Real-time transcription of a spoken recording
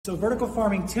So vertical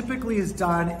farming typically is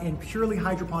done in purely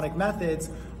hydroponic methods,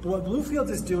 but what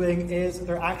Bluefields is doing is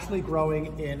they're actually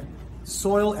growing in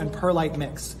soil and perlite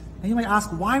mix. And you might ask,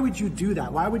 why would you do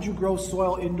that? Why would you grow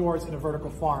soil indoors in a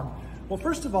vertical farm? Well,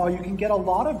 first of all, you can get a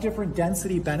lot of different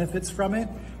density benefits from it,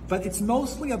 but it's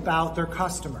mostly about their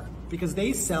customer because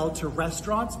they sell to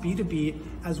restaurants, B2B,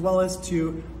 as well as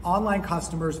to online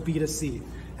customers, B2C.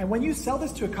 And when you sell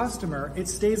this to a customer, it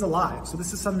stays alive. So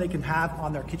this is something they can have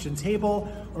on their kitchen table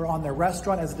or on their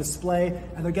restaurant as a display,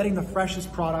 and they're getting the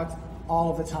freshest product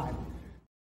all of the time.